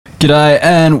G'day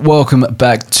and welcome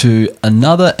back to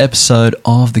another episode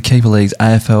of the Keeper League's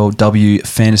AFLW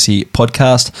Fantasy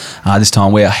podcast. This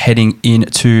time we are heading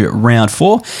into round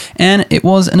 4 and it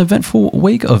was an eventful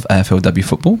week of AFLW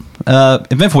football.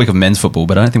 Eventful week of men's football,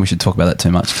 but I don't think we should talk about that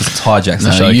too much because it's hijacks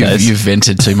the show. You've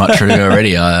vented too much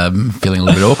already. I'm feeling a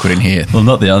little bit awkward in here. Well,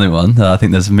 not the only one. I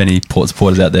think there's many Port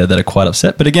supporters out there that are quite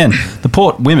upset. But again, the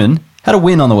Port women had a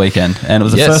win on the weekend, and it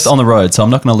was the first on the road, so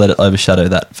I'm not going to let it overshadow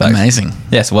that fact. Amazing.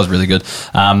 Yes, it was really good.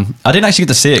 I didn't actually get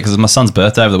to see it because it was my son's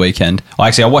birthday over the weekend.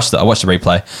 I watched the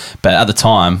replay, but at the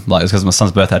time, it was because my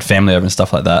son's birthday, I had family over and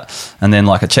stuff like that. And then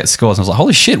I checked the scores and I was like,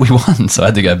 holy shit, we won. So I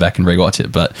had to go back and rewatch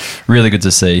it, but really good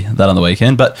to see that on the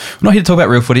weekend. But we're not here to talk about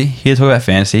real footy, here to talk about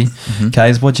fantasy.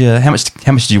 Kaes, how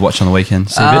much did you watch on the weekend?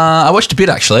 See a bit? I watched a bit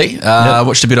actually. I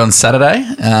watched a bit on Saturday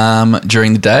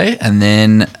during the day, and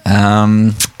then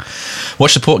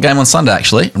watched the Port game on Sunday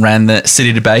actually. Ran the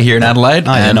City to Bay here in Adelaide,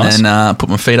 and then put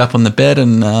my feet up on the bed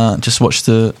and just watched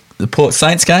the Port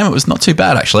Saints game. It was not too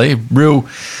bad actually. Real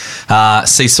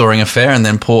seesawing affair, and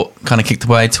then Port kind of kicked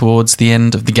away towards the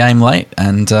end of the game late,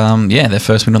 and their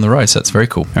first win on the road, so it's very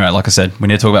cool. All right, like I said, we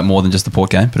need to talk about more than just the Port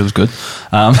game, but it was good.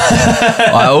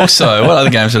 I also, what other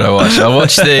games did I watch? I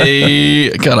watched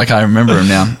I can't remember them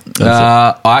now.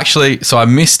 I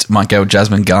missed my girl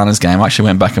Jasmine Garner's game. I actually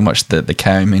went back and watched the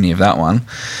KO mini of that one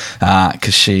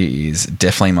because she is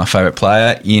definitely my favourite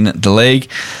player in the league.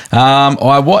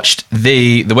 I watched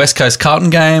the West Coast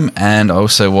Carlton game, and I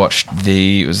also watched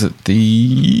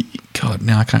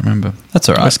now I can't remember. That's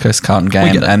all right. West Coast Carlton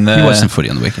game. And you watched some footy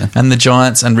on the weekend. And the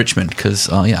Giants and Richmond because,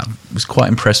 I was quite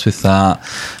impressed with my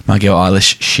girl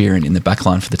Eilish Sheeran in the back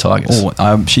line for the Tigers.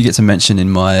 She gets a mention in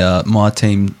my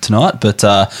team tonight, but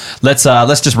let's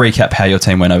just recap how your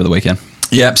team went over the weekend.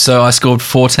 Yep, so I scored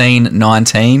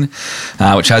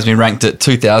 14-19, which has me ranked at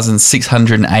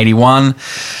 2,681.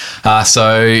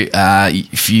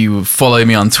 If you follow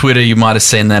me on Twitter, you might have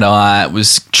seen that I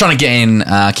was trying to get in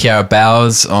Kiara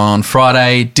Bowers on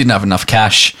Friday. Didn't have enough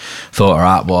cash. Thought, all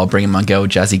right, well, I'll bring in my girl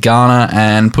Jazzy Garner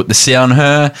and put the C on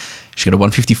her. She got a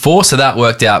 154, so that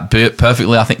worked out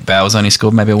perfectly. I think Bowers only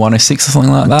scored maybe a 106 or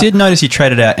something like that. I did notice you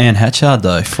traded out Anne Hatchard,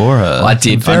 though, for her. I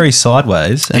did. Very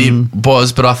sideways. It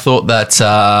was, but I thought that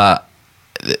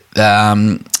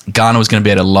Garner was going to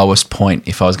be at a lowest point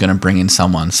if I was going to bring in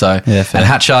someone. So, and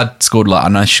Hatchard scored I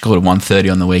know she scored a 130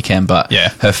 on the weekend, but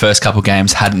her first couple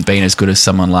games hadn't been as good as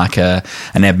someone like an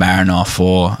Ed Marinoff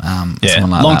or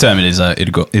someone like long that. Term, it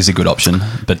is a good option,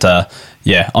 but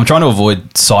I'm trying to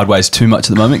avoid sideways too much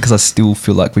at the moment because I still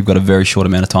feel like we've got a very short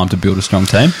amount of time to build a strong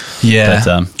team. Yeah,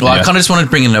 but, I kind of just wanted to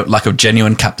bring in a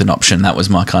genuine captain option. That was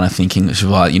my kind of thinking, which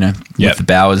was with the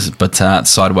Bowers, but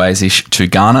sideways-ish to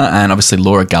Garner, and obviously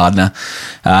Laura Gardner,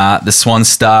 the Swan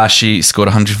Star. She scored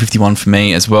 151 for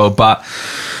me as well. But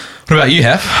what about you,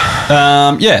 Heff?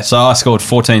 So I scored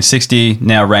 1460,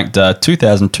 now ranked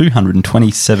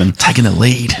 2,227. Taking the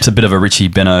lead. It's a bit of a Richie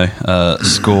Beno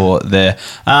score there.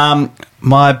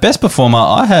 My best performer,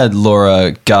 I had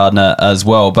Laura Gardner as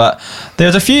well, but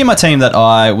there's a few in my team that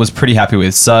I was pretty happy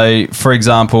with. So, for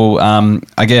example, Amy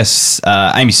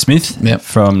Smith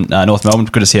from North Melbourne.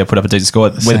 Good to see her put up a decent score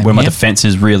when my defence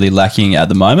is really lacking at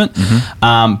the moment.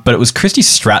 But it was Christy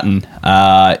Stratton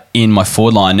in my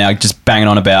forward line. Now, just banging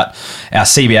on about our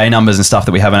CBA numbers and stuff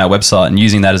that we have on our website and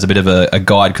using that as a bit of a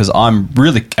guide because I'm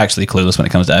really actually clueless when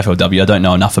it comes to AFLW. I don't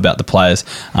know enough about the players,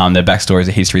 their backstories,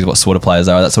 their histories, what sort of players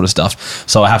they are, that sort of stuff.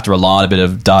 So I have to rely on a bit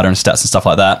of data and stats and stuff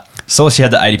like that. So she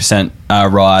had the 80%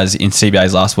 rise in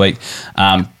CBAs last week.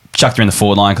 Chucked her in the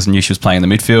forward line because I knew she was playing in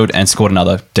the midfield and scored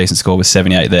another decent score with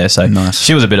 78 there. So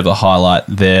She was a bit of a highlight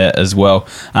there as well.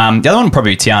 The other one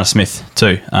probably Tiana Smith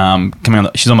too.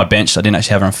 She's on my bench. So I didn't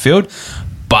actually have her on field.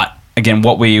 But again,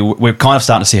 we're kind of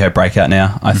starting to see her break out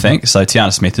now, I think. So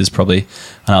Tiana Smith is probably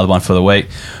another one for the week.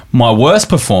 My worst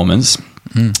performance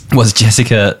was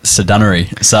Jessica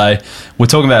Sedunnery. So we're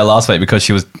talking about her last week because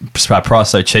she was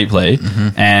priced so cheaply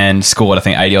and scored, I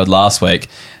think, 80-odd last week.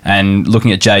 And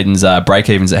looking at Jaden's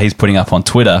break-evens that he's putting up on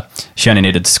Twitter, she only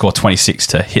needed to score 26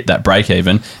 to hit that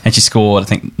break-even, and she scored, I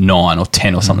think, 9 or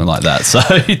 10 or something like that. So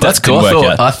that's cool.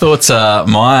 I thought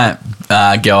my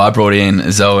girl I brought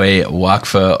in, Zoe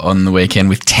Wakfa, on the weekend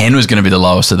with 10 was going to be the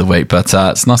lowest of the week, but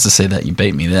it's nice to see that you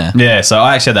beat me there. Yeah, so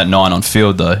I actually had that 9 on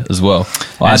field, though, as well.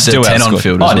 I had a 10 on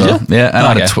field as well. Did you? Yeah, and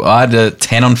I had a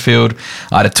 10 on field.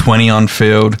 I had a 20 on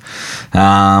field.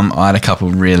 I had a couple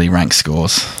of really ranked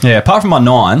scores. Yeah, apart from my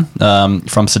 9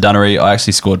 from Sedunnery, I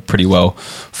actually scored pretty well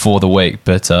for the week.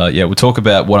 But we'll talk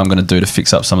about what I'm going to do to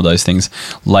fix up some of those things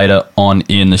later on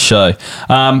in the show.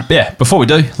 Before we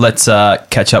do, let's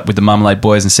catch up with the Marmalade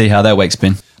boys and see how their week's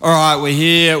been. All right, we're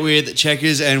here with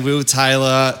Checkers and Will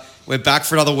Taylor. We're back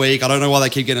for another week. I don't know why they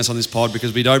keep getting us on this pod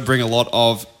because we don't bring a lot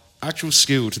of actual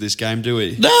skill to this game, do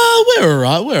we? No, we're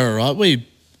all right. We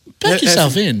back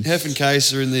yourself in. Heff and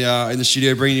Kaes are in the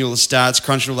studio bringing you all the stats,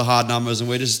 crunching all the hard numbers, and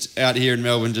we're just out here in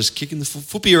Melbourne just kicking the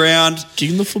footy around.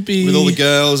 With all the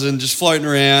girls and just floating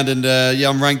around. And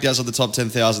I'm ranked outside the top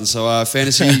 10,000. So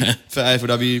fantasy for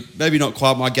AFLW, maybe not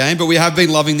quite my game, but we have been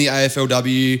loving the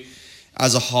AFLW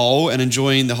as a whole and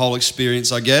enjoying the whole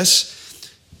experience, I guess.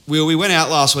 We went out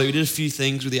last week. We did a few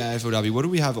things with the AFLW. What do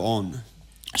we have on?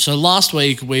 So last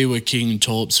week we were kicking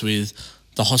torps with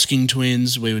the Hosking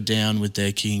twins. We were down with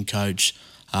their kicking coach,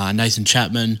 Nathan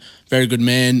Chapman. Very good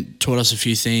man. Taught us a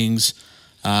few things.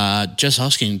 Jess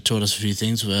Hosking taught us a few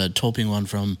things. We're torping one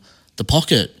from the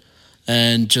pocket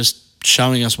and just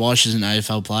showing us why she's an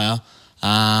AFL player.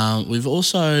 We've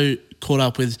also caught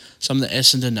up with some of the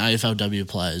Essendon AFLW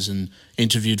players and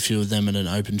interviewed a few of them in an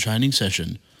open training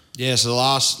session. Yeah, so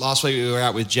last week we were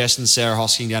out with Jess and Sarah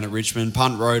Hosking down at Richmond,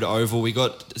 Punt Road Oval. We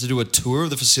got to do a tour of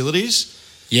the facilities.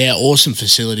 Yeah, awesome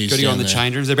facilities. Got to go in the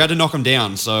change rooms. They're about to knock them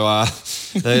down, so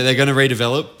they're going to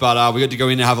redevelop. But we got to go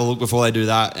in and have a look before they do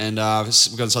that. And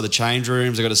we got inside the change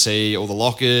rooms. I got to see all the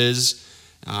lockers,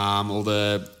 all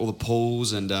the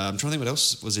pools, and I'm trying to think what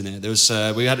else was in there. There was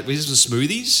we did some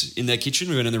smoothies in their kitchen.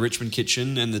 We went in the Richmond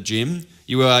kitchen and the gym.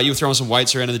 You were throwing some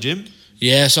weights around in the gym.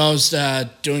 Yeah, so I was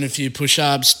doing a few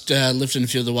push-ups, lifting a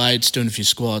few of the weights, doing a few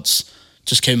squats,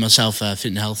 just keeping myself fit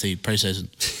and healthy pre-season.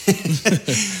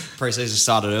 Pre-season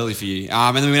started early for you.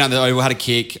 And then we went out there, we had a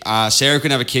kick. Sarah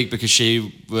couldn't have a kick because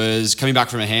she was coming back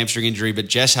from a hamstring injury, but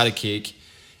Jess had a kick.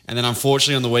 And then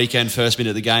unfortunately on the weekend, first minute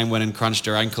of the game, went and crunched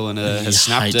her ankle and has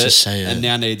snapped it and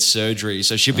now needs surgery.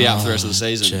 So she'll be out for the rest of the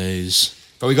season. Jeez.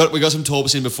 But we got some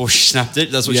torps in before she snapped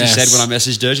it. That's what she said when I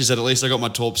messaged her. She said, at least I got my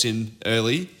torps in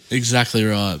early. Exactly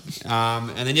right.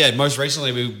 And then, most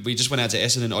recently, we just went out to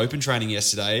Essendon open training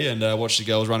yesterday and watched the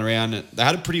girls run around. They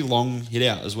had a pretty long hit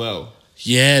out as well.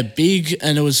 Yeah, big,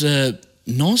 and it was a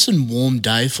nice and warm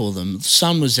day for them. The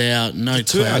sun was out, no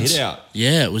clouds. 2 hour hit out.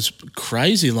 Yeah, it was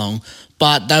crazy long.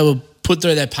 But they were put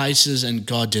through their paces and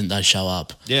God, didn't they show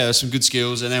up. Yeah, there's some good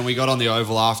skills. And then we got on the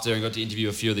oval after and got to interview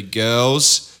a few of the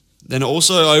girls. Then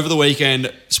also over the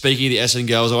weekend, speaking of the Essendon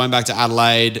girls, I went back to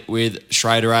Adelaide with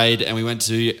Schrader-Aid and we went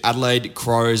to Adelaide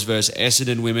Crows versus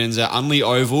Essendon Women's at Unley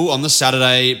Oval on the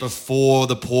Saturday before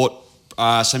the Port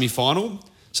semi-final.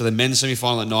 So the men's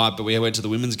semi-final at night, but we went to the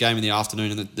women's game in the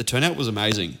afternoon and the turnout was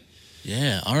amazing.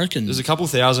 Yeah, I reckon. There's a couple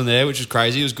thousand there, which was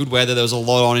crazy. It was good weather. There was a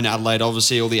lot on in Adelaide.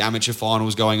 Obviously, all the amateur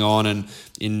finals going on and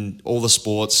in all the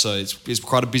sports. So it's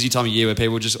quite a busy time of year where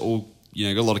people just all,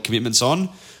 got a lot of commitments on.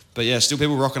 But yeah, still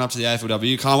people rocking up to the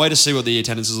AFLW. Can't wait to see what the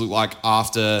attendances look like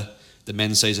after the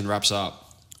men's season wraps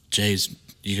up. Jeez,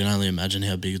 you can only imagine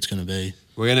how big it's going to be.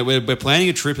 We're planning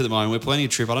a trip at the moment. We're planning a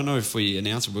trip. I don't know if we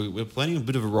announced it, but we're planning a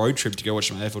bit of a road trip to go watch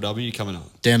some AFLW coming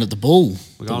up. Down at the Bull.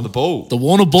 We're going to the Bull. The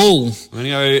Warner Bull. We're going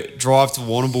to go drive to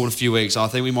Warrnambool in a few weeks. I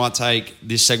think we might take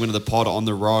this segment of the pod on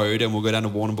the road and we'll go down to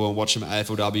Warrnambool and watch some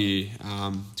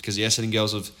AFLW because the Essendon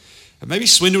girls have maybe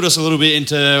swindled us a little bit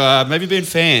into maybe being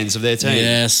fans of their team.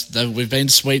 Yes, we've been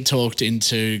sweet talked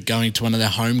into going to one of their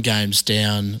home games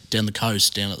down the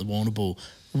coast, down at the Warrnambool.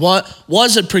 Why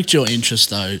has it pricked your interest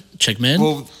though, Checkman?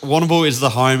 Well, Warrnambool is the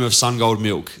home of Sun Gold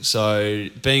milk. So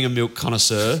being a milk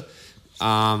connoisseur,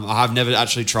 I have never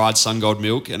actually tried Sun Gold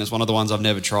milk and it's one of the ones I've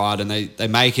never tried and they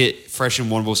make it fresh in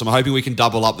Warrnambool. So I'm hoping we can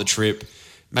double up the trip.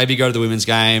 Maybe go to the women's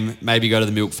game, maybe go to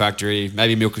the milk factory,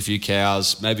 maybe milk a few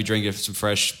cows, maybe drink some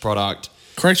fresh product.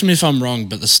 Correct me if I'm wrong,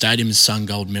 but the stadium is Sun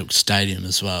Gold Milk Stadium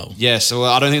as well. Yeah, so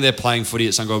I don't think they're playing footy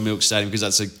at Sun Gold Milk Stadium because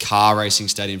that's a car racing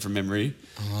stadium from memory.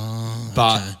 Oh, okay.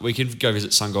 But we can go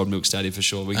visit Sun Gold Milk Stadium for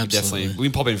sure. We can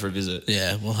pop in for a visit.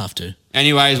 Yeah, we'll have to.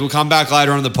 Anyways, we'll come back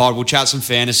later on in the pod. We'll chat some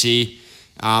fantasy.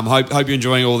 Hope you're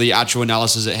enjoying all the actual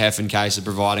analysis that Heff and Kaes are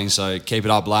providing. So keep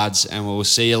it up, lads, and we'll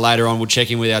see you later on. We'll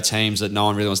check in with our teams that no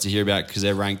one really wants to hear about because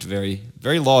they're ranked very,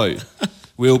 very low.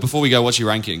 Will, before we go, what's your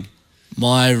ranking?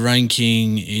 My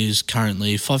ranking is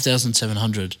currently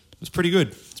 5,700. It's pretty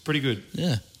good.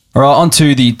 Yeah. All right, on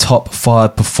to the top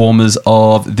 5 performers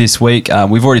of this week.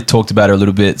 We've already talked about her a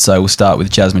little bit, so we'll start with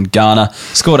Jasmine Garner.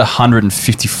 Scored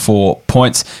 154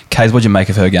 points. Kaes, what'd you make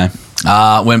of her game?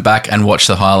 Went back and watched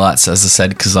the highlights, as I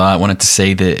said, because I wanted to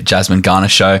see the Jasmine Garner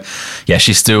show. Yeah,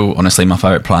 she's still, honestly, my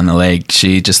favourite player in the league.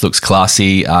 She just looks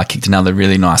classy. Kicked another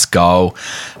really nice goal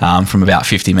from about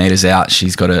 50 metres out.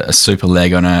 She's got a super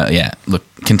leg on her. Yeah, look,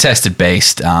 contested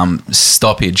beast,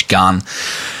 stoppage gun.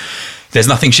 There's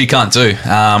nothing she can't do.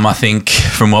 I think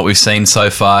from what we've seen so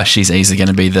far, she's easily going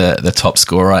to be the top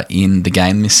scorer in the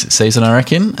game this season, I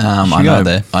reckon.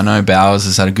 I know Bowers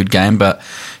has had a good game, but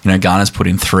Garner's put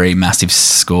in 3 massive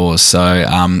scores. So,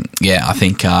 I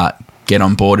think get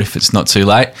on board if it's not too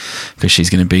late, because she's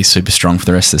going to be super strong for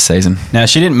the rest of the season. Now,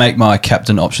 she didn't make my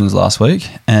captain options last week,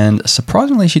 and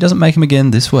surprisingly, she doesn't make them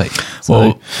again this week. So.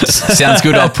 Well, sounds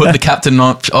good. I'll put the captain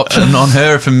option on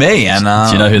her for me. And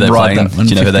do you know who they're playing? Do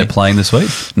you know who they're playing this week?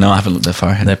 No, I haven't looked that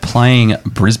far ahead. They're playing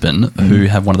Brisbane, who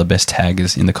have one of the best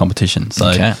taggers in the competition.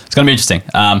 So it's going to be interesting.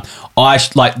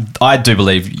 I do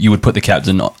believe you would put the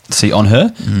captaincy on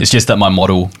her. It's just that my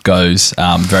model goes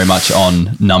very much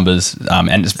on numbers,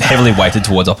 and it's heavily weighted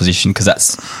towards opposition, because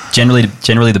that's generally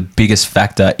the biggest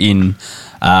factor in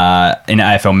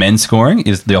AFL men's scoring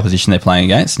is the opposition they're playing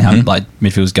against and how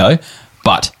midfielders go.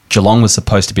 But Geelong was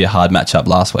supposed to be a hard matchup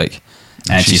last week,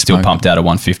 and she's still pumped out a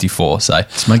 154. So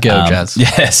it's my girl, Jazz.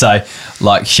 Yeah, so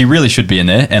she really should be in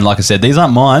there. And like I said, these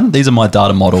aren't mine. These are my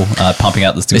data model pumping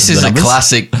out the This is a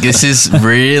classic. This is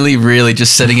really, really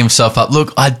just setting himself up.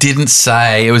 Look, I didn't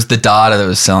say it was the data that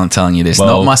was telling you this,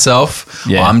 not myself.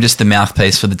 Yeah. I'm just the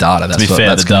mouthpiece for the data. To be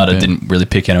fair, the data didn't really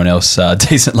pick anyone else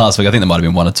decent last week. I think there might have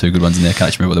been 1 or 2 good ones in there. Can't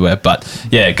actually remember what they were. But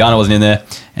yeah, Garner wasn't in there.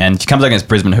 And she comes up against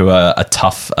Brisbane, who are a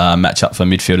tough matchup for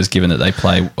midfielders, given that they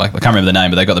play, I can't remember the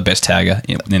name, but they've got the best tagger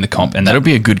in the comp. And that'll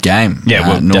be a good game. Yeah,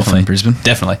 North definitely. and Brisbane.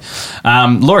 Definitely.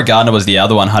 Laura Gardner was the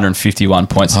other one, 151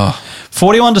 points.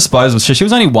 41 disposals. So she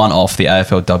was only 1 off the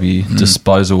AFLW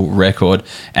disposal record,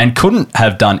 and couldn't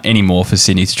have done any more for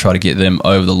Sydney to try to get them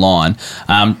over the line.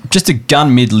 Just a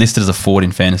gun mid listed as a forward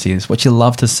in fantasy is what you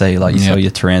love to see. Like you saw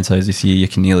your Tarantos this year, your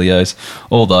Cornelios,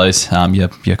 all those,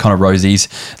 your kind of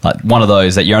Rosies, like one of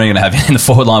those that you're only going to have in the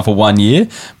forward line for 1 year,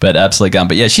 but absolute gun.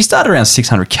 But yeah, she started around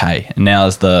 600k and now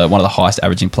is one of the highest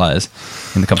averaging players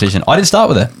in the competition. I didn't start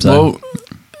with her. So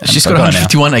she's got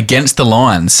 151 against the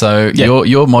line, so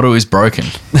your model is broken.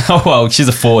 Oh, well, she's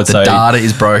a forward, the data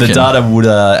is broken. The data would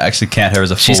actually count her as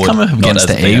a forward. She's coming up against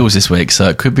the Eagles this week, so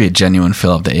it could be a genuine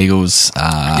fill-up. The Eagles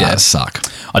suck.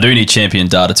 I do need champion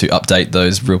data to update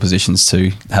those real positions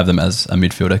to have them as a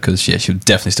midfielder, because she'll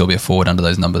definitely still be a forward under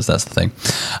those numbers. That's the thing.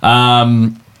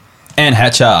 Anne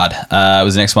Hatchard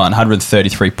was the next one,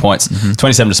 133 points,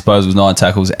 27 disposals, 9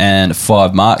 tackles, and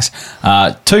 5 marks.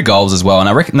 2 goals as well, and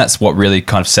I reckon that's what really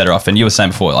kind of set her off. And you were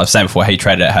saying before, he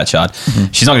traded out Hatchard.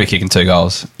 She's not going to be kicking 2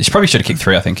 goals. She probably should have kicked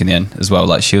 3, I think, in the end as well.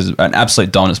 Like, she was an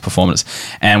absolute dominant performance.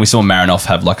 And we saw Marinoff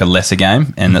have like a lesser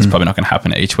game, and that's probably not going to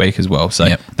happen each week as well. So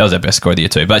that was our best score of the year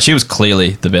too. But she was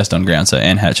clearly the best on ground. So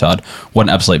Anne Hatchard, what an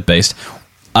absolute beast.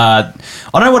 I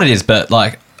don't know what it is, but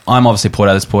like, I'm obviously Port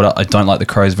Adelaide supporter. I don't like the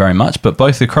Crows very much, but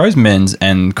both the Crows men's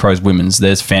and Crows women's,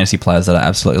 there's fantasy players that I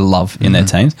absolutely love in their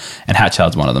teams, and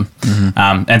Hatchard's one of them.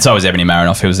 And so is Ebony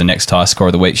Marinoff, who was the next highest scorer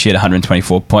of the week. She had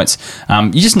 124 points.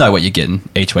 You just know what you're getting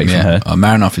each week from her.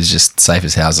 Marinoff is just safe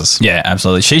as houses. Yeah,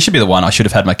 absolutely. She should be the one I should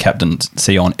have had my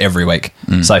captaincy on every week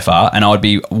so far, and I would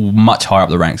be much higher up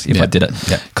the ranks if I did it,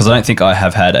 because I don't think I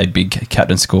have had a big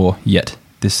captain score yet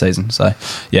this season. So,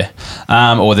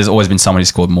 or there's always been someone who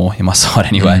scored more in my side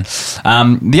anyway.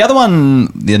 The other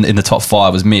one in the top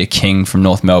 5 was Mia King from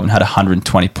North Melbourne, had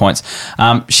 120 points.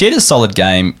 She had a solid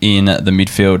game in the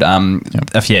midfield.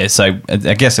 So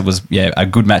I guess it was a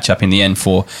good matchup in the end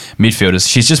for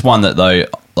midfielders. She's just one that, though,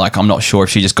 like, I'm not sure if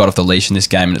she just got off the leash in this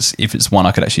game, and if it's one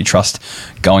I could actually trust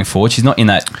going forward. She's not in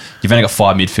that. You've only got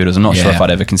 5 midfielders. I'm not sure if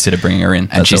I'd ever consider bringing her in.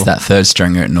 And she's that third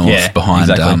stringer at North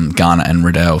behind Garner and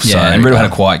Riddell. So, and Riddell had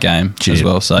a quiet game as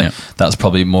well, so that was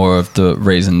probably more of the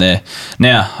reason there.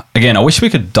 Now, again, I wish we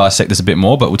could dissect this a bit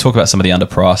more, but we'll talk about some of the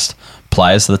underpriced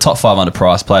players. So the top 5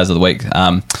 underpriced players of the week,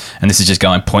 and this is just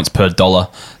going points per dollar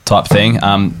type thing.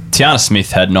 Tiana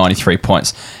Smith had 93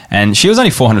 points, and she was only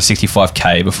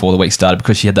 465k before the week started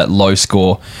because she had that low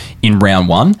score in round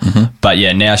 1. But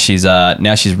now she's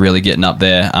really getting up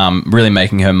there, really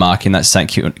making her mark in that St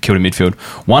Kilda midfield.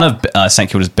 One of St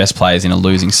Kilda's best players in a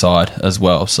losing side as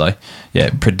well. So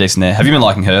pretty decent there. Have you been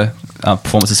liking her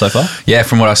performances so far? Yeah,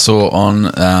 from what I saw on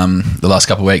the last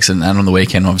couple of weeks and on the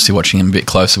weekend, obviously watching him a bit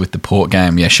closer with the Port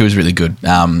game, she was really good.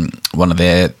 One of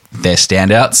their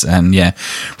standouts, and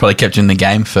probably kept in the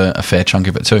game for a fair chunk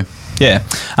of it too.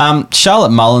 Charlotte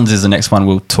Mullins is the next one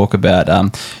we'll talk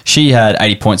about. She had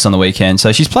 80 points on the weekend,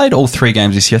 so she's played all 3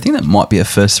 games this year. I think that might be her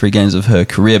first 3 games of her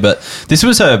career, but this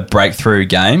was her breakthrough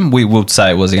game. We will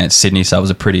say it was against Sydney, so it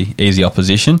was a pretty easy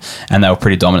opposition, and they were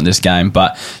pretty dominant this game,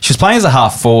 but she was playing as a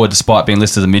half forward despite being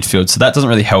listed as a midfield, so that doesn't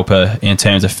really help her in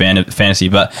terms of fantasy.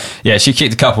 But she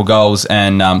kicked a couple goals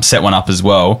and set one up as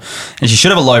well, and she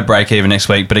should have a low break even next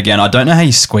week. But again, I don't know how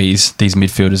you squeeze these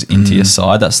midfielders into your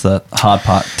side. That's the hard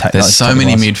part. There's so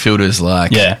many midfielders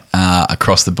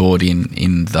across the board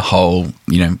in the whole,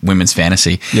 women's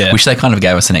fantasy. Yeah. Wish they kind of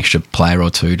gave us an extra player or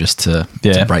two just to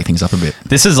break things up a bit.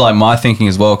 This is like my thinking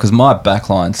as well, because my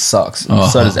backline sucks. And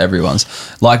so does everyone's.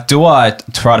 Like, do I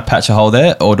try to patch a hole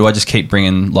there, or do I just keep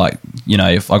bringing, like,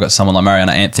 if I got someone like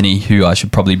Mariana Anthony, who I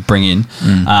should probably bring in,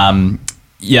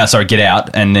 get out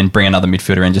and then bring another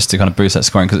midfielder in just to kind of boost that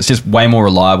scoring, because it's just way more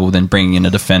reliable than bringing in a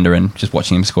defender and just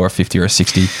watching him score a 50 or a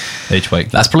 60 each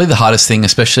week. That's probably the hardest thing,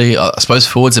 especially, I suppose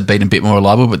forwards have been a bit more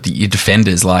reliable, but your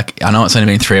defenders, like, I know it's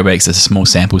only been 3 weeks, it's a small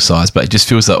sample size, but it just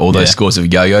feels like all those scores have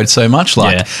yo-yoed so much.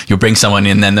 Like, you'll bring someone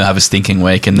in, then they'll have a stinking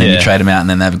week, and then you trade them out, and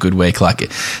then they have a good week. Like,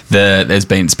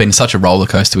 it's been such a roller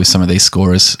coaster with some of these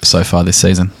scorers so far this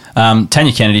season.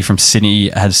 Tanya Kennedy from Sydney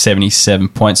had 77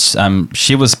 points.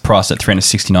 She was priced at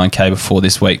 369k before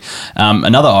this week.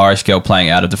 Another Irish girl playing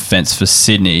out of defence for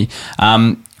Sydney.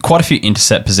 Quite a few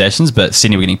intercept possessions, but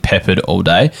Sydney were getting peppered all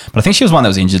day. But I think she was one that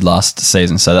was injured last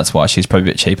season, so that's why she's probably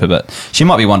a bit cheaper. But she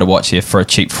might be one to watch here for a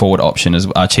cheap forward option,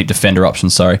 cheap defender option,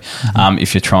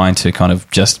 if you're trying to kind of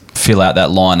just fill out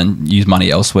that line and use money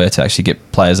elsewhere to actually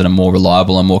get players that are more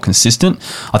reliable and more consistent.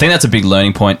 I think that's a big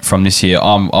learning point from this year.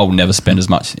 I'll never spend as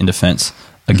much in defence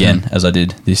again as I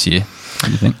did this year. What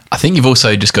do you think? I think you've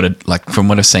also just got to, like, from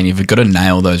what I've seen, you've got to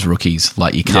nail those rookies.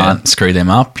 Like, you can't screw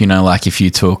them up. Like if you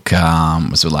took,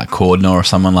 was it like Cordner or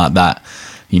someone like that?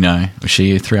 Was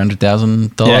she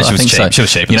 $300,000? Yeah, she was cheap. So. She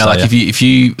was cheap. If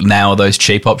you nail those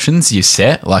cheap options, you're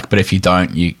set. Like, but if you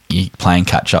don't, you're playing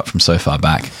catch up from so far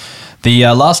back. The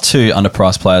last two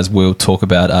underpriced players we'll talk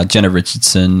about Jenna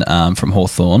Richardson from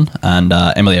Hawthorn, and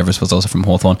Emily Everest was also from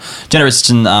Hawthorn. Jenna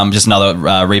Richardson, just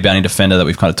another rebounding defender that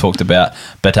we've kind of talked about,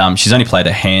 but she's only played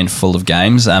a handful of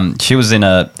games. She was in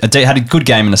had a good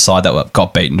game in the side that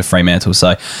got beaten to Fremantle.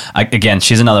 So again,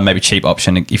 she's another maybe cheap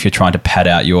option if you're trying to pad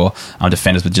out your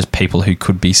defenders with just people who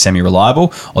could be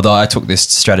semi-reliable. Although I took this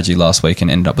strategy last week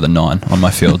and ended up with a 9 on my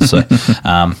field, so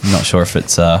I'm not sure if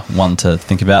it's one to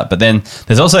think about. But then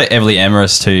there's also Everly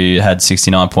Emerist, who had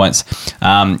 69 points.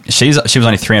 She was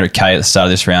only 300k at the start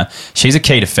of this round. She's a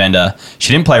key defender.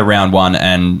 She didn't play round 1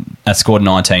 and scored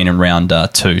 19 in round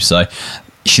 2, so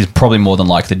she's probably more than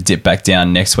likely to dip back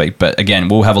down next week. But again,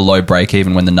 we'll have a low break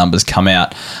even when the numbers come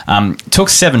out. Took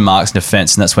 7 marks in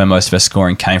defence, and that's where most of her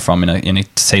scoring came from in a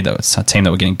team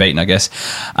that were getting beaten, I guess.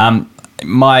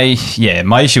 My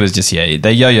issue is just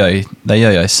they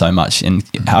yo-yo so much, and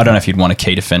I don't know if you'd want a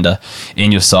key defender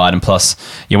in your side. And plus,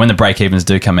 when the break evens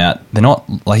do come out, they're not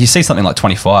like, you see something like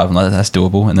 25 and like, that's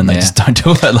doable, and then they just don't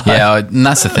do it. And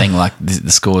that's the thing. Like, the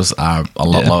scores are a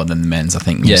lot lower than the men's. I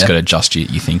think you just got to adjust your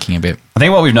thinking a bit. I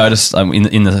think what we've noticed in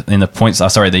the points,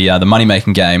 the money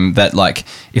making game, that like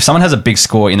if someone has a big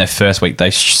score in their first week, they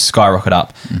skyrocket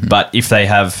up. Mm-hmm. But if they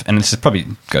have, and this probably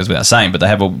goes without saying, but they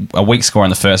have a weak score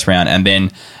in the first round and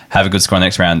then have a good score in the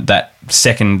next round, that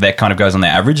kind of goes on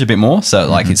their average a bit more. So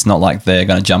like it's not like they're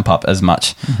going to jump up as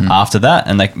much after that.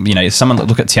 And they, someone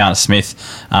look at Tiana Smith,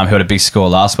 who had a big score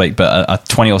last week, but a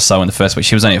 20 or so in the first week.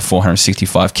 She was only at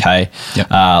 465k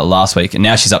last week, and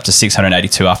now she's up to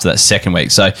 682 after that second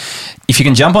week. So if you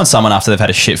can jump on someone after they've had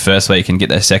a shit first week and get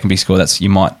their second big score, you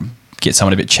might get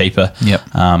someone a bit cheaper.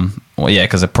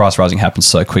 Because the price rising happens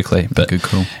so quickly. But good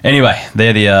call. Anyway,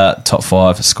 they're the top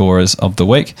 5 scorers of the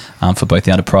week for both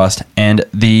the underpriced and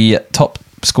the top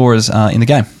scorers in the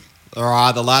game. All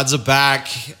right, the lads are back.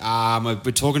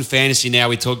 We're talking fantasy now.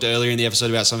 We talked earlier in the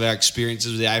episode about some of our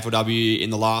experiences with the AFLW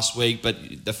in the last week,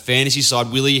 but the fantasy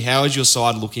side, Willie, how is your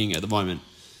side looking at the moment?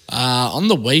 On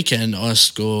the weekend, I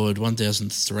scored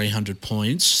 1,300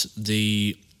 points.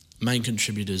 The main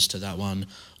contributors to that one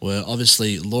were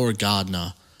obviously Laura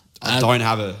Gardner. I don't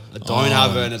have her.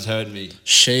 And it's hurting me.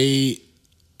 She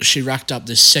racked up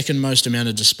the second most amount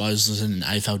of disposals in an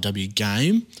AFLW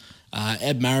game.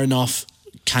 Ed Marinoff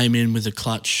came in with a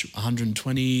clutch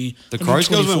 120. The Crows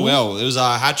girls went well. It was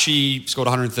Hatchie scored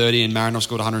 130 and Marinoff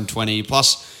scored 120.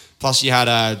 Plus you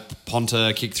had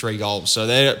Ponta kick 3 goals. So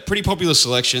they're pretty popular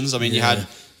selections. I mean, I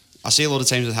see a lot of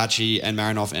teams with Hatchie and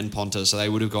Marinoff and Ponta, so they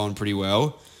would have gone pretty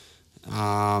well.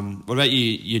 What about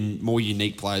your more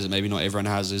unique players that maybe not everyone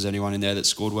has? Is anyone in there that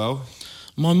scored well?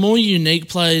 My more unique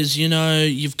players,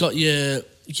 you've got your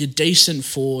decent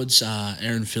forwards,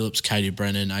 Erin Phillips, Katie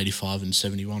Brennan, 85 and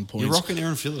 71 points. You're rocking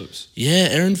Erin Phillips. Yeah,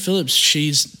 Erin Phillips,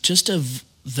 she's just a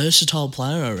versatile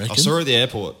player, I reckon. I saw her at the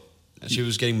airport. She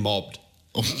was getting mobbed.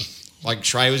 Like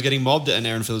Shrey was getting mobbed and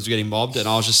Erin Phillips was getting mobbed, and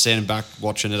I was just standing back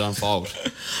watching it unfold.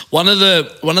 One of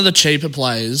the cheaper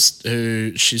players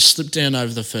who she slipped down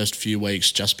over the first few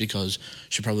weeks just because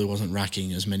she probably wasn't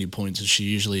racking as many points as she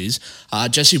usually is.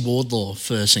 Jessie Wardlaw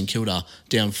for St Kilda,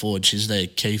 down forward. She's their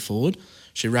key forward.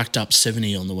 She racked up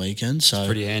 70 on the weekend. So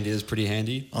pretty handy. That's pretty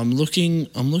handy. I'm looking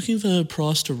for her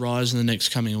price to rise in the next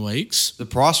coming weeks. The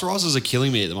price rises are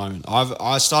killing me at the moment.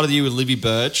 I started the year with Livy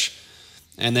Birch,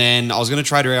 and then I was going to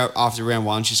trade her out after round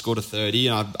 1. She scored a 30,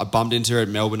 and I bumped into her at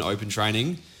Melbourne Open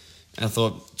training. And I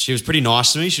thought she was pretty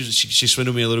nice to me. She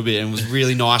swindled me a little bit and was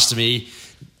really nice to me,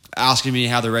 asking me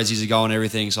how the Rezzies are going and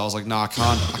everything. So I was like, no, I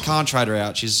can't trade her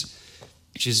out. She's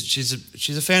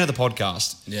a fan of the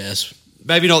podcast. Yes.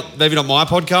 Maybe not my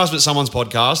podcast, but someone's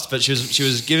podcast. But she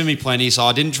was giving me plenty, so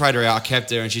I didn't trade her out. I kept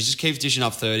her, and she just keeps dishing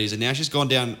up 30s. And now she's gone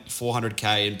down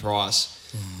 400k in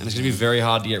price, and it's going to be very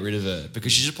hard to get rid of her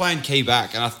because she's just playing key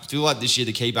back. And I feel like this year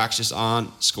the key backs just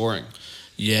aren't scoring.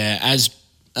 Yeah, as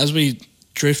we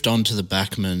drift onto the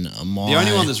backman, the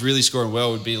only one that's really scoring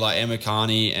well would be like Emma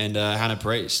Carney and Hannah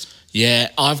Priest. Yeah,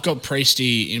 I've got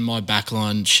Priesty in my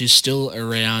backline. She's still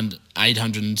around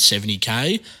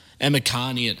 870k. Emma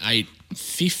Carney at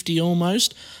 850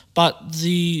 almost. But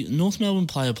the North Melbourne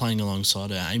player playing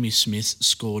alongside her, Amy Smith,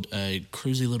 scored a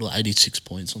cruisy little 86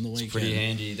 points on the weekend. It's pretty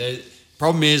handy. The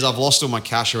problem is I've lost all my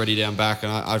cash already down back,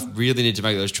 and I really need to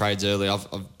make those trades early.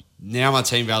 Now my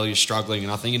team value is struggling,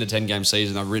 and I think in a 10-game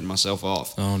season I've written myself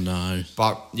off. Oh, no.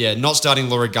 But, yeah, not starting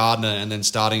Laura Gardner and then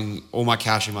starting all my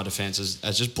cash in my defence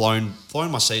has just blown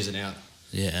my season out.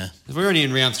 Yeah. If we're only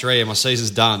in round 3 and my season's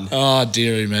done. Oh,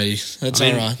 dearie me. That's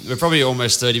all right. We're probably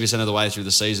almost 30% of the way through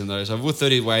the season, though. So if we're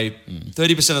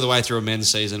 30% of the way through a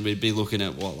men's season, we'd be looking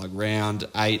at, round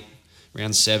 8,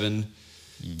 round 7.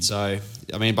 So,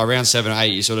 by round 7 or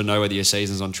 8, you sort of know whether your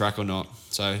season's on track or not.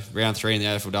 So, round 3 in the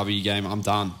AFLW game, I'm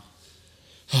done.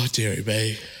 Oh, dearie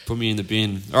me. Put me in the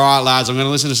bin. All right, lads, I'm going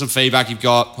to listen to some feedback you've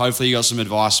got. Hopefully you got some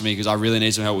advice for me because I really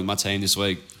need some help with my team this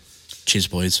week. Cheers,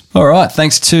 boys. All right.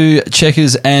 Thanks to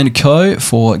Checkers and Co.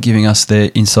 for giving us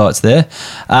their insights there.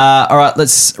 All right.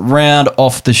 Let's round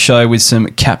off the show with some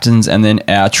captains and then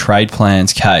our trade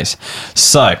plans case.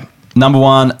 So, number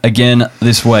 1, again,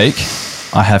 this week,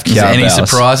 I have Kiara Bowers. Any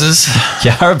surprises?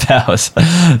 Kiara Bowers.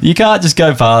 You can't just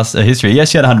go past a history.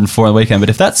 Yes, she had 104 on the weekend, but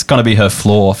if that's going to be her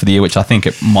floor for the year, which I think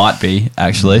it might be,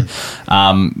 actually, you're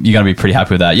going to be pretty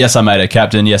happy with that. Yes, I made her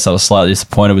captain. Yes, I was slightly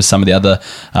disappointed with some of the other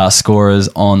scorers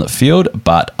on the field,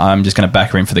 but I'm just going to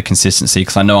back her in for the consistency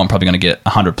because I know I'm probably going to get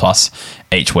 100 plus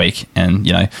each week. And,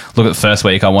 look at the first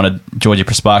week, I wanted Georgia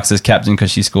Prasparkas as captain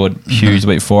because she scored huge the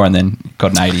week before and then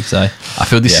got an 80. So I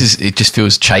feel it just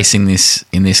feels chasing this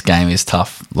in this game is tough.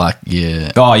 Like, you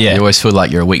always feel like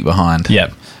you're a week behind.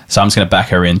 Yeah. So I'm just going to back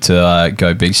her in to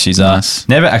go big. She's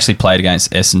never actually played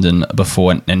against Essendon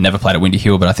before and never played at Windy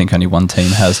Hill, but I think only one team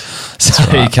has. So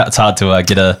it's hard to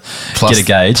get a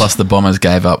gauge. Plus the Bombers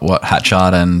gave up,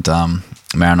 Hatchard and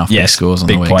Marinoff big scores on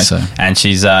big the week. Point. So. And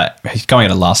she's going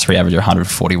at a last 3 average of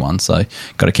 141, so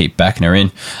got to keep backing her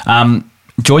in.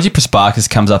 Georgie Prasparkas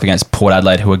comes up against Port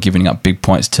Adelaide, who are giving up big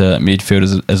points to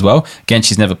midfielders as well. Again,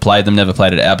 she's never played them, never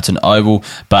played at Alberton Oval,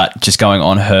 but just going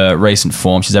on her recent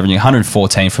form, she's averaging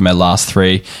 114 from her last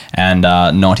 3 and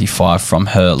 95 from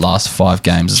her last 5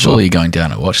 games as well. Surely you're going down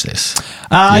to watch this.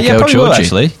 Probably will,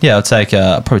 actually. Yeah, I'll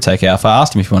probably take Alpha. I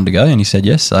asked him if he wanted to go, and he said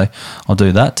yes, so I'll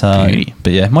do that.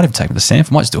 But yeah, might even take him to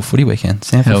Sanford. Might just do a footy weekend.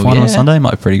 Sanford final on Sunday,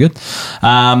 might be pretty good.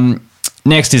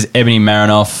 Next is Ebony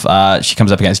Marinoff. She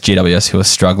comes up against GWS, who are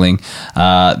struggling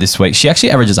this week. She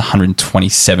actually averages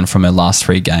 127 from her last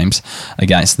 3 games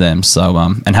against them, so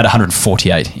and had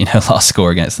 148 in her last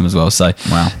score against them as well. So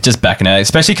just backing her,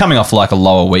 especially coming off like a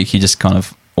lower week, you just kind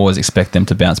of always expect them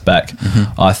to bounce back,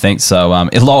 I think. So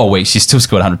in lower weeks, she still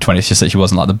scored 120. It's just that she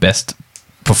wasn't like the best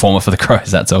performer for the Crows,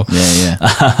 that's all. Yeah.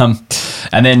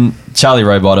 And then Charlie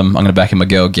Rowbottom, I'm going to back in my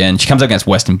girl again. She comes up against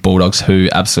Western Bulldogs, who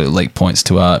absolutely leak points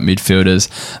to our midfielders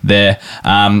there.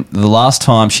 The last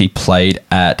time she played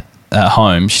at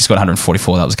home, she's got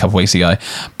 144. That was a couple of weeks ago,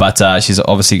 but she's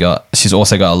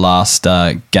also got a last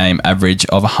game average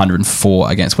of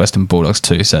 104 against Western Bulldogs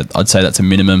too. So I'd say that's a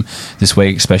minimum this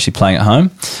week, especially playing at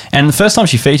home. And the first time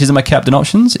she features in my captain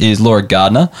options is Laura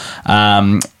Gardner.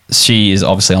 She is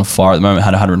obviously on fire at the moment,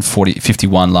 had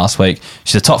 51 last week.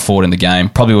 She's a top forward in the game,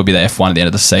 probably will be the F1 at the end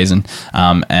of the season,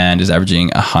 and is averaging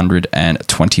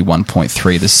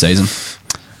 121.3 this season.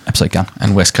 Absolute gun.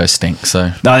 And West Coast stink,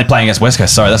 so... No, they're playing against West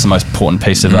Coast. Sorry, that's the most important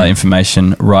piece of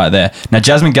information right there. Now,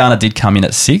 Jasmine Garner did come in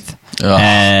at 6th.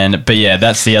 But yeah,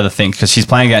 that's the other thing, because she's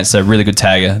playing against a really good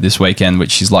tagger this weekend,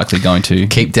 which she's likely going to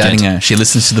keep doubting her. She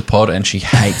listens to the pod and she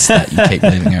hates that you keep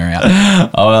leaving her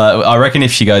out. I reckon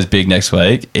if she goes big next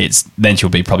week, then she'll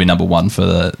be probably number one for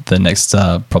the next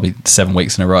probably 7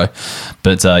 weeks in a row.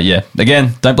 But yeah,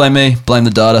 again, don't blame me, blame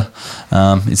the data.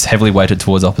 It's heavily weighted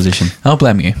towards opposition. I'll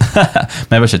blame you.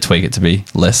 Maybe I should tweak it to be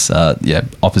less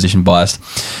opposition biased.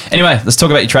 Anyway, let's talk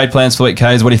about your trade plans for the week,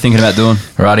 Kaes. What are you thinking about doing?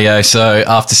 Rightio. So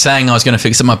after saying I was going to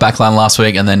fix up my backline last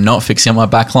week and then not fixing up my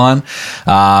backline,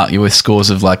 with scores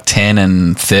of like 10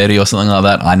 and 30 or something like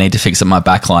that, I need to fix up my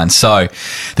backline. So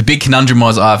the big conundrum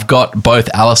was I've got both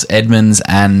Alice Edmonds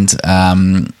and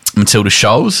Matilda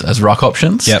Scholes as ruck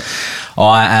options. Yep.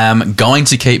 I am going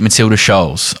to keep Matilda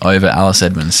Scholes over Alice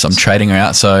Edmonds. So I'm trading her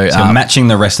out. So you're matching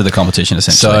the rest of the competition,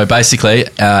 essentially. So basically,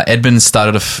 Edmonds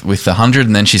started off with 100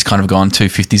 and then she's kind of gone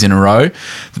 250s in a row.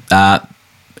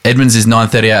 Edmonds is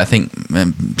 938. I think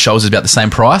Scholes is about the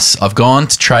same price. I've gone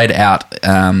to trade out.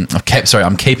 I'm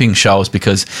keeping Scholes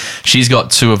because she's got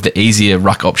two of the easier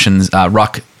ruck options.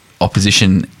 Ruck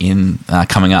opposition in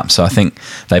coming up. So I think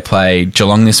they play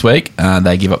Geelong this week.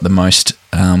 They give up the most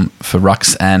for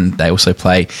rucks, and they also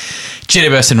play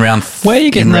Jitterburst in round. Where are you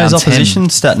getting those opposition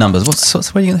stat numbers?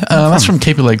 Where are you getting that's from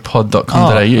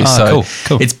keeperleaguepod.com.au. So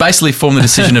cool. It's basically formed the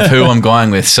decision of who I'm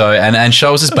going with. So and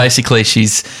Scholes is basically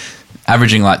she's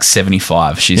averaging like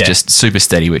 75. She's just super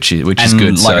steady, which is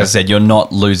good. Like I said, you're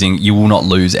not losing. You will not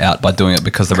lose out by doing it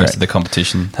because the rest of the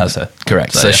competition has her.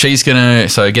 Correct. So she's gonna.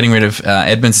 So getting rid of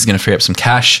Edmonds is going to free up some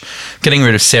cash. Getting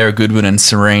rid of Sarah Goodwin and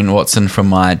Serene Watson from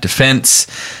my defence,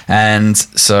 and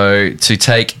so to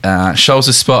take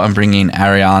Scholes' spot, I'm bringing in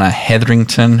Ariana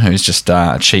Hetherington, who's just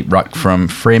a cheap ruck from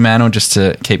Fremantle, just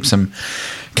to keep some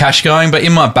cash going. But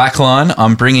in my backline,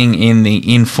 I'm bringing in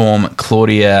the in-form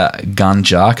Claudia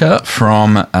Gunjaka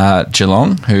from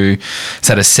Geelong, who's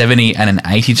had a 70 and an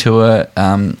 80 to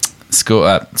her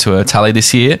score to her tally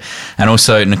this year, and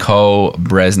also Nicole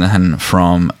Bresnahan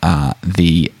from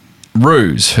the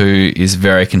Roos, who is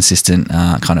very consistent,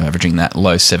 kind of averaging that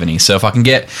low 70. So if I can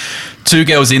get two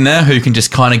girls in there who can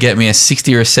just kind of get me a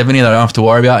 60 or a 70 that I don't have to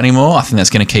worry about anymore, I think that's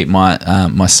going to keep my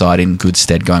my side in good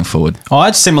stead going forward. I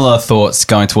had similar thoughts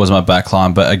going towards my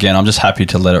backline, but again, I'm just happy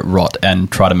to let it rot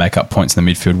and try to make up points in the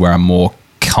midfield where I'm more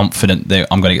confident that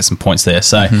I'm going to get some points there.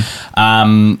 So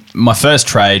my first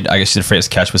trade, I guess, to free up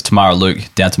cash was Tamara Luke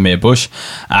down to Mia Bush.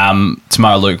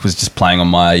 Tamara Luke was just playing on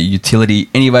my utility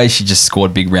anyway. She just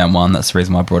scored big round one. That's the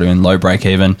reason why I brought her in low break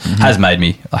even. Has made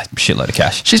me a shitload of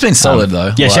cash. She's been solid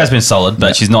though. Yeah, she has been solid,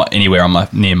 but she's not anywhere on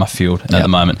near my field at the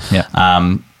moment.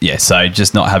 Yeah, so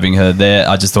just not having her there,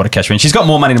 I just thought I'd cash her in. She's got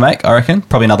more money to make, I reckon,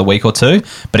 probably another week or two.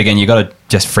 But again, you got to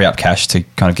just free up cash to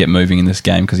kind of get moving in this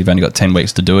game because you've only got 10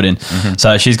 weeks to do it in.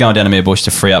 So she's going down to Mia Bush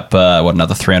to free up,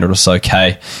 another 300 or so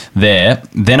K there.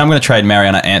 Then I'm going to trade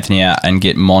Mariana Anthony out and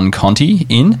get Mon Conti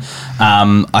in.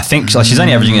 I think she's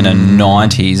only averaging in her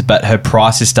 90s, but her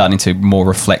price is starting to more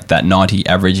reflect that 90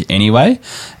 average anyway.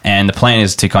 And the plan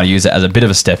is to kind of use it as a bit of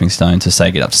a stepping stone to,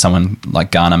 say, get up to someone like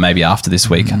Ghana maybe after this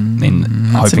week.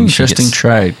 That's an interesting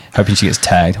trade. Hoping she gets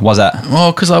tagged. Why's that?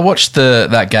 Well, because I watched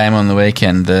that game on the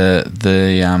weekend,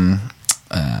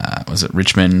 was it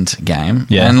Richmond game?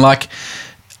 Yeah. And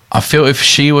I feel if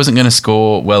she wasn't going to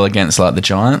score well against the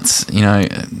Giants, I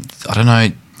don't know.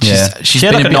 She's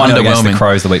had been a bit 90 underwhelming. against the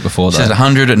Crows the week before, though. She has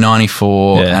 100 at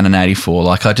 94 and an 84.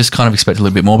 I just kind of expect a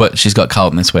little bit more, but she's got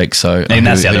Carlton this week, so and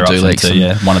that's the other option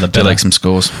too. One of the better, some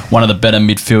scores. One of the better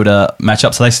midfielder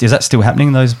matchups. Is that still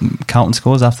happening? Those Carlton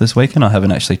scores after this weekend? I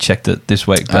haven't actually checked it this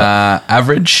week. But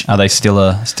average. Are they still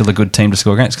a good team to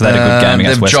score against? Because they had a good game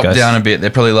against West Coast. They've dropped down a bit.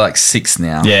 They're probably 6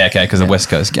 now. Yeah, okay, because the West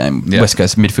Coast game, West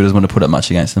Coast midfielders wouldn't have put up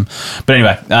much against them. But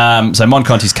anyway, so Mon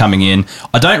Conti's coming in.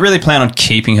 I don't really plan on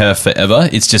keeping her forever.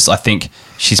 It's just I think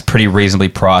she's pretty reasonably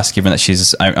priced given that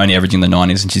she's only averaging the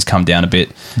 90s and she's come down a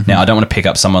bit. Now, I don't want to pick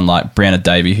up someone like Brianna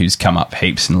Davey who's come up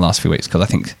heaps in the last few weeks because I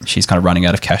think she's kind of running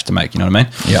out of cash to make, you know what I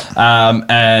mean? Yeah.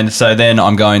 And so then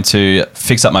I'm going to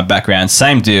fix up my background.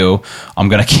 Same deal. I'm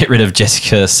going to get rid of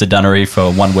Jessica Sedunnery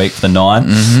for 1 week for the 9.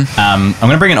 I'm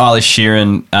going to bring in Eilish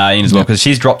Sheeran in as well because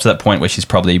she's dropped to that point where she's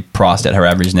probably priced at her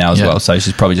average now as well. So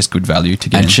she's probably just good value to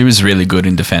get in. And she was really good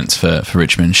in defence for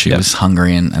Richmond. She was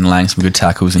hungry and laying some good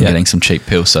tackles and getting some cheap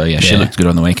pills. So, she looked good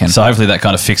on the weekend. So, hopefully that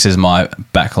kind of fixes my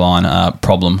backline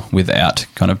problem without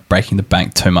kind of breaking the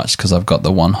bank too much because I've got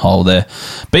the one hole there.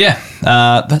 But,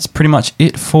 that's pretty much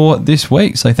it for this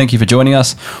week. So, thank you for joining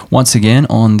us once again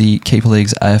on the Keeper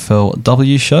League's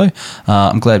AFLW show.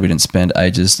 I'm glad we didn't spend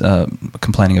ages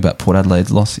complaining about Port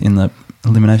Adelaide's loss in the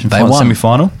elimination They final, won.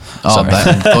 semi-final. Oh,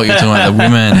 I thought you were talking about the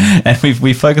women. And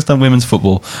we focused on women's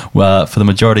football for the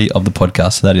majority of the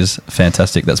podcast. So that is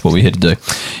fantastic. That's what we're here to do.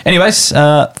 Anyways,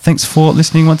 thanks for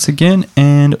listening once again,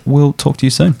 and we'll talk to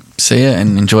you soon. See ya,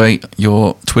 and enjoy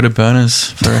your Twitter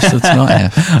burners for the rest of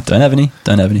tonight. Don't have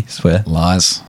any. Swear. Lies.